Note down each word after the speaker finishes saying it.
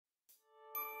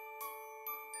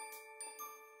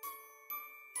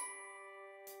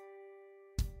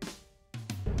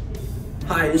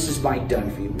Hi, this is Mike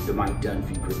Dunfee with the Mike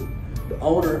Dunfee Group. The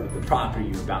owner of the property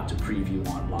you're about to preview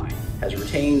online has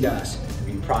retained us to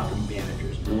be property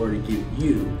managers in order to give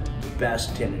you the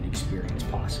best tenant experience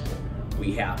possible.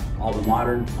 We have all the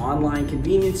modern online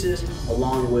conveniences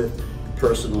along with the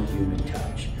personal human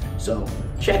touch. So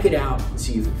check it out and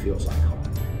see if it feels like home.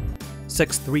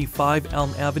 635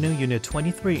 Elm Avenue, Unit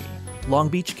 23, Long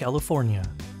Beach, California.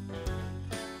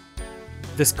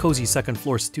 This cozy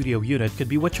second-floor studio unit could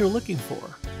be what you're looking for.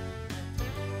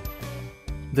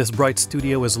 This bright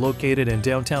studio is located in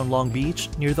downtown Long Beach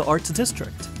near the Arts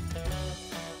District.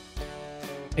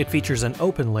 It features an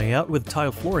open layout with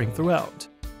tile flooring throughout.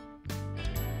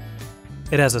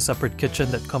 It has a separate kitchen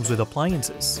that comes with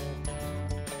appliances.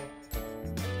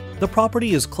 The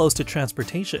property is close to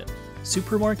transportation,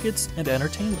 supermarkets, and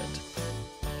entertainment.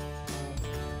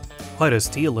 Quite a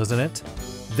steal, isn't it?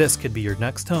 This could be your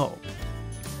next home.